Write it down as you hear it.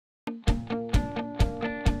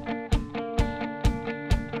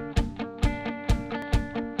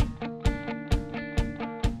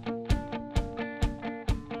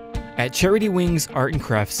At Charity Wings Art and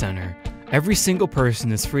Craft Center, every single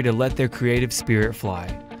person is free to let their creative spirit fly.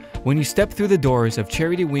 When you step through the doors of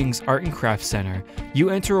Charity Wings Art and Craft Center, you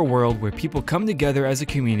enter a world where people come together as a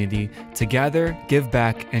community to gather, give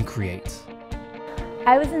back, and create.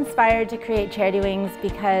 I was inspired to create Charity Wings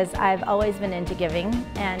because I've always been into giving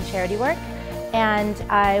and charity work, and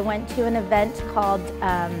I went to an event called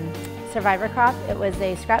Survivor Crop. It was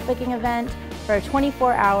a scrapbooking event. For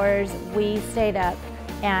 24 hours, we stayed up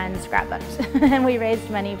and scrapbooked and we raised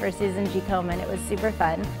money for Susan G. Komen. It was super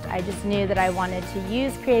fun. I just knew that I wanted to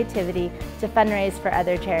use creativity to fundraise for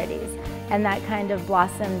other charities, and that kind of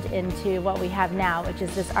blossomed into what we have now, which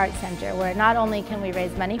is this art center where not only can we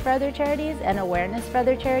raise money for other charities and awareness for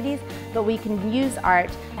other charities, but we can use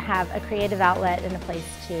art to have a creative outlet and a place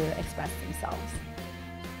to express themselves.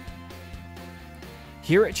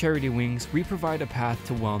 Here at Charity Wings, we provide a path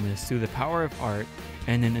to wellness through the power of art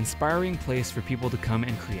and an inspiring place for people to come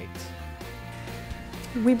and create.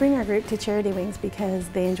 We bring our group to Charity Wings because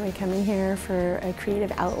they enjoy coming here for a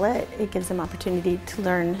creative outlet. It gives them opportunity to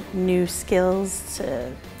learn new skills,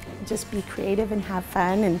 to just be creative and have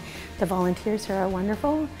fun, and the volunteers here are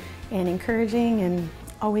wonderful and encouraging and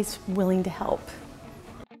always willing to help.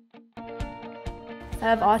 I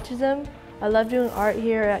have autism. I love doing art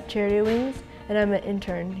here at Charity Wings, and I'm an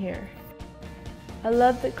intern here. I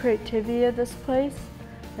love the creativity of this place,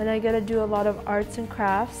 and I get to do a lot of arts and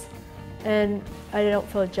crafts, and I don't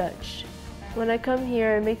feel judged. When I come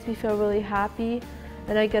here, it makes me feel really happy,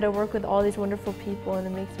 and I get to work with all these wonderful people, and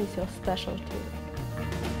it makes me feel special too.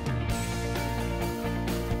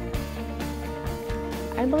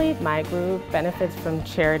 I believe my group benefits from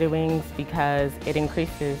Charity Wings because it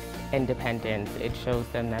increases independence. It shows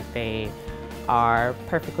them that they are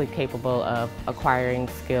perfectly capable of acquiring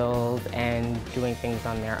skills and doing things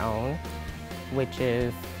on their own, which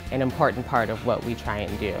is an important part of what we try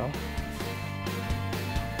and do.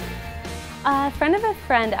 A friend of a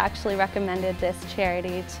friend actually recommended this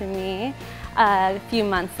charity to me a few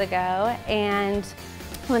months ago, and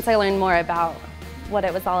once I learned more about what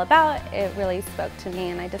it was all about, it really spoke to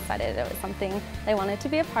me, and I decided it was something I wanted to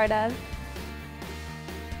be a part of.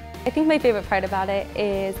 I think my favorite part about it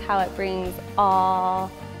is how it brings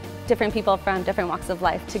all different people from different walks of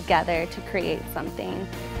life together to create something.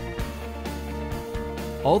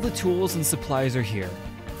 All the tools and supplies are here,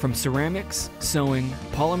 from ceramics, sewing,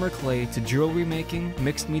 polymer clay to jewelry making,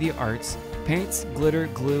 mixed media arts, paints, glitter,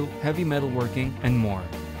 glue, heavy metalworking, and more.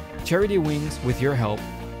 Charity Wings, with your help,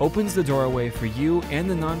 opens the doorway for you and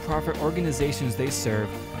the nonprofit organizations they serve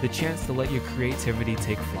the chance to let your creativity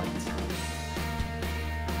take flight.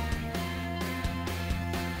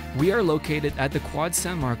 We are located at the Quad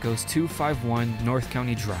San Marcos 251 North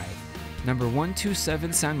County Drive, number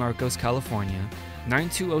 127 San Marcos, California,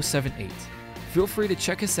 92078. Feel free to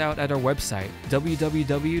check us out at our website,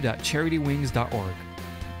 www.charitywings.org.